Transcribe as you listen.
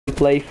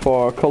play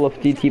for Call of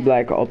Duty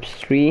Black Ops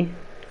 3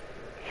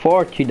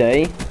 for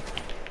today.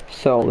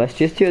 So let's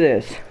just do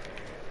this.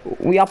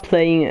 We are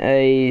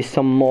playing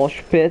some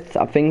mosh pits.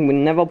 I think we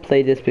never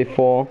played this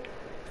before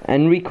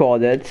and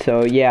recorded.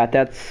 So yeah,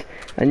 that's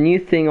a new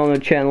thing on the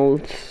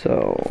channel.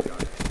 So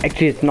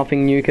actually it's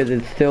nothing new because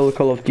it's still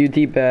Call of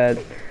Duty, but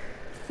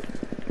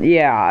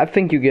yeah, I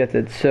think you get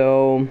it.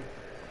 So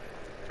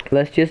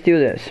let's just do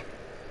this.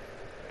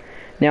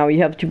 Now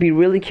you have to be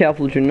really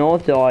careful to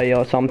not die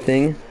or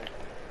something.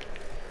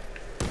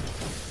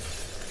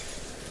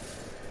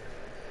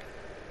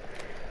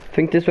 I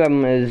think this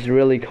weapon is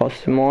really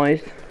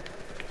customized.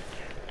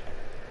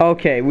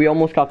 Okay, we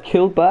almost got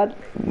killed, but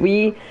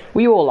we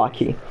were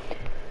lucky.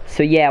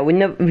 So yeah, we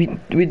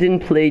didn't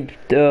play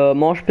the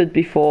mosh pit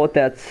before.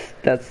 That's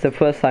the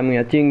first time we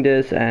are doing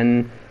this,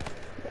 and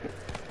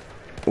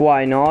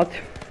why not?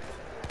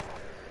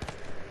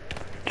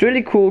 It's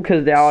really cool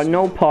because there are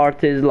no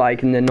parties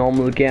like in the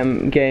normal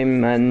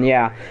game, and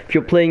yeah, if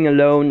you're playing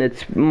alone,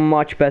 it's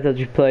much better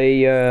to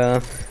play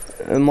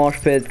a mosh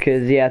pit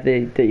because yeah,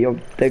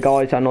 the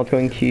guys are not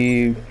going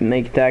to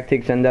make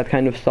tactics and that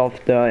kind of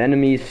stuff, the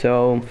enemies,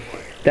 so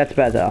that's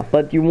better.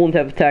 But you won't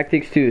have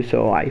tactics too,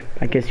 so I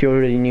guess you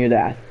already knew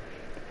that.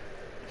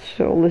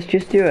 So let's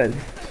just do it.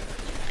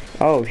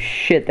 Oh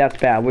shit, that's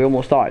bad. We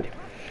almost died.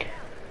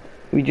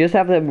 We just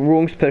have the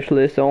wrong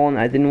specialist on.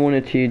 I didn't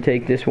want to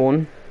take this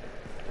one.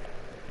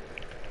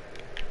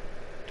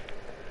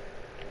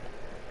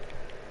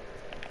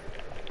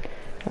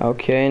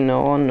 Okay,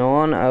 no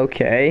one,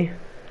 okay.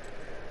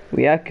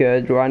 We are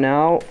good right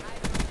now.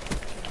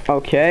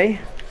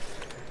 Okay.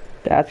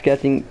 That's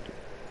getting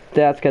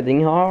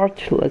hard.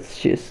 Let's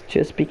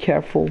just be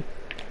careful.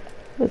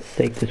 Let's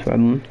take this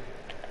weapon.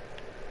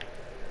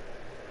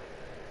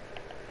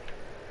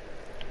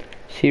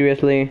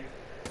 Seriously?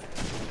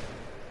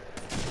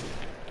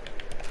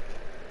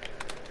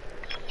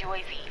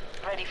 UAV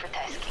ready for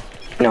tasking.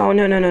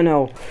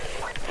 No.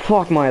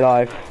 Fuck my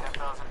life.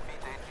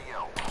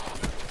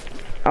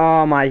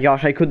 Oh my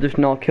gosh, I could just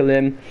not kill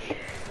him.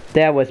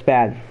 That was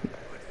bad.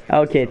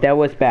 Okay, that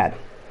was bad.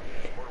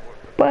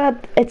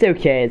 But it's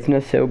okay, it's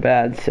not so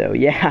bad, so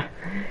yeah.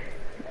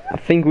 I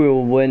think we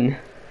will win.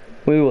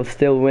 We will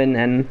still win,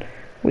 and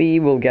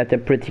we will get a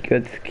pretty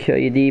good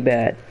KD,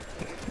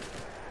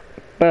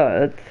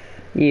 but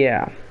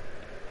yeah.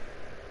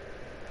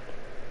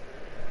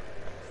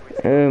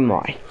 Oh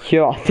my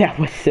god, that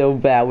was so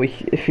bad.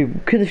 If we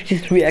could have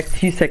just reacted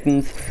 2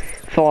 seconds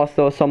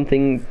faster or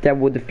something, that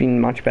would have been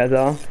much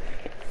better.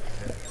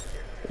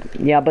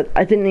 Yeah, but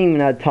I didn't even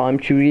have time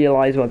to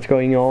realize what's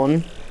going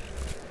on.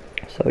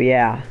 So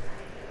yeah,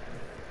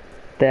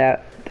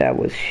 that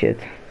was shit.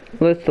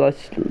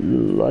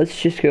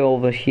 Let's just go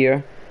over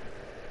here,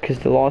 because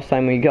the last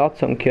time we got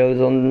some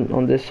kills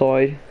on this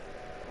side.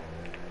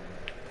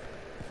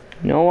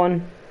 No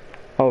one?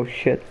 Oh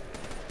shit.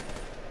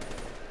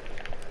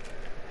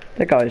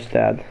 That guy's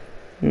dead.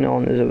 No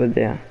one is over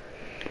there.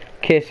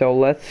 Okay, so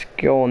let's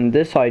go on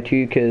this side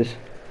too, because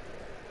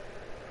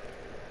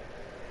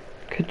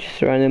could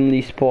just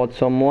randomly spot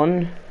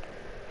someone.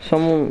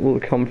 Someone will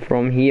come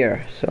from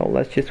here, so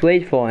let's just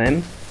wait for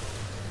him.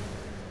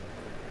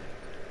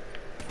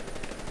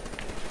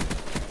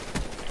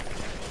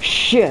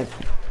 Shit.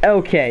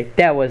 Okay,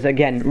 that was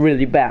again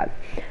really bad.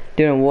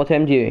 Don't know what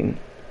I'm doing.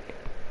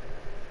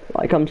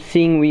 Like I'm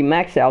seeing we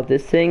max out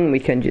this thing. We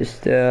can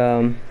just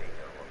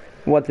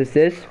what is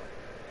this?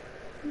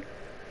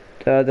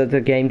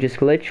 The game just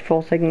glitched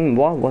for a second.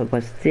 What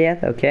was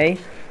that? Okay.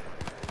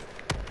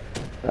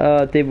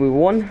 Did we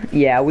won?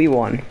 Yeah, we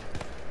won.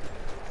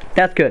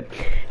 That's good.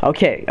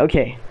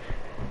 Okay.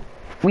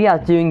 We are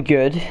doing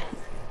good.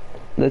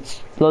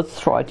 Let's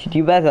try to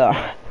do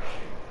better.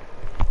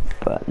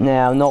 But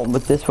now not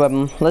with this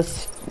weapon.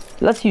 Let's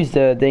use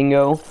the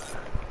dingo.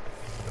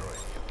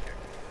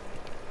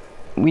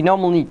 We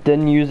normally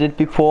didn't use it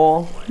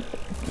before.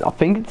 I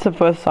think it's the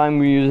first time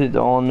we use it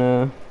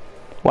on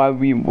while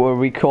we were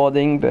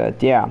recording,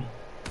 but yeah.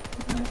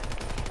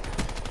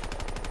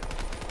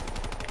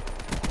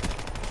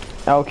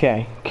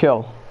 Okay,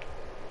 kill.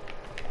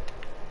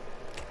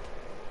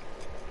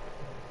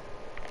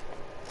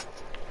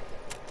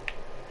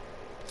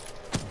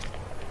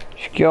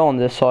 Should go on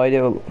this side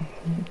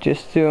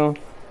just to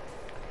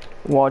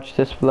watch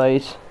this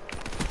place.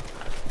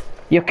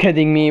 You're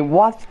kidding me?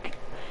 What?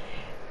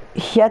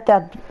 He had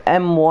that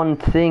M1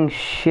 thing.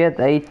 Shit,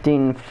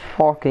 18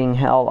 fucking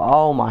hell.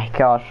 Oh my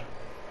gosh.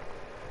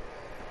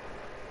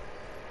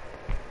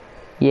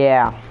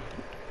 Yeah.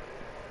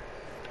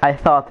 I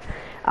thought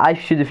I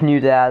should have knew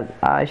that.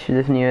 I should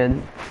have knew it.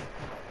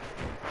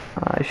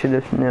 I should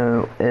have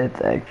known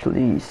it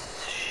actually.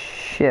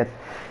 Shit.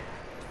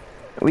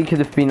 We could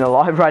have been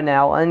alive right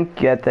now and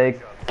get a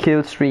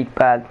kill streak,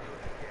 but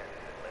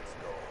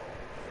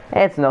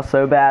it's not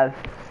so bad.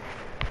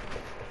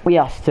 We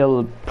are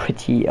still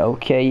pretty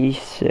okay,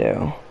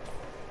 so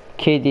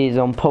KD is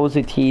on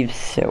positive,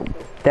 so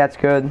that's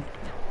good.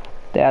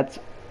 That's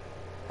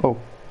oh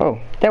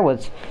that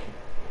was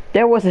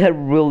a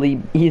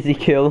really easy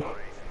kill.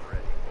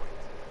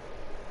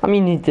 I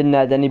mean, he didn't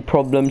have any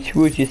problems.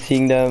 We were just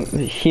seeing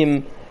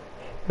him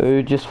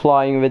just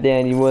flying over there,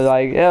 and he was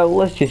like, "Oh,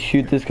 let's just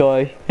shoot this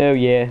guy." Oh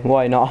yeah,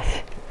 why not?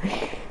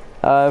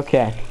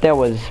 Okay, that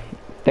was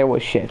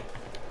shit.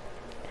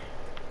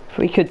 If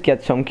we could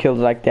get some kills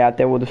like that,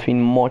 that would have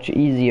been much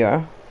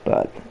easier.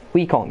 But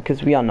we can't,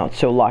 because we are not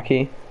so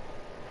lucky.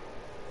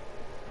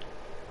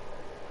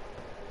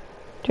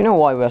 Do you know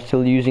why we're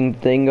still using the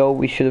dingo?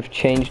 We should have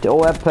changed the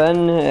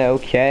weapon.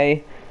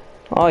 Okay.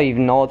 Or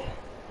even not.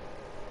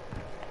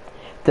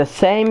 The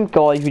same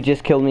guy who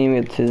just killed me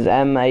with his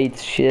M8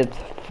 shit.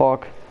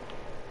 Fuck.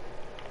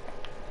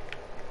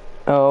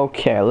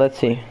 Okay, let's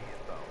see.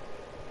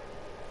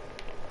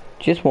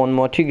 Just one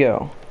more to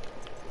go.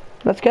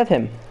 Let's get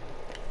him.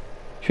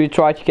 Should we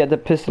try to get the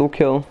pistol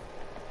kill?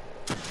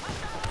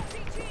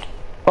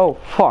 Oh,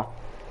 fuck.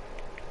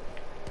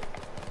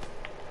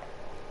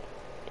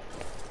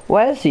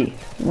 Where is he?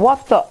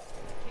 What the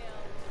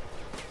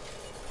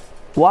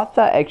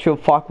actual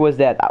fuck was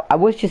that? I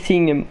was just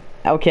seeing him.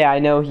 Okay, I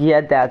know he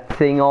had that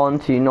thing on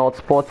to not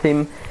spot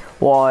him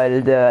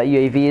while the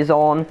UAV is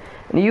on.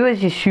 And he was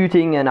just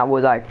shooting, and I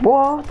was like,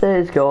 what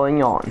is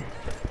going on?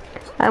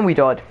 And we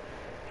died.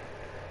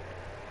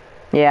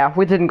 Yeah,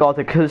 we didn't got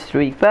a kill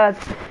streak, but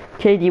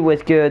KD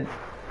was good.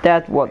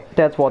 That's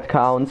what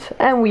counts.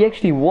 And we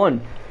actually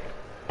won.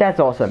 That's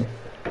awesome.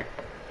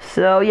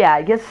 So yeah,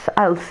 I guess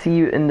I'll see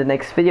you in the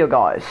next video,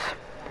 guys.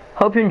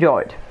 Hope you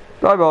enjoyed.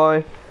 Bye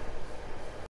bye.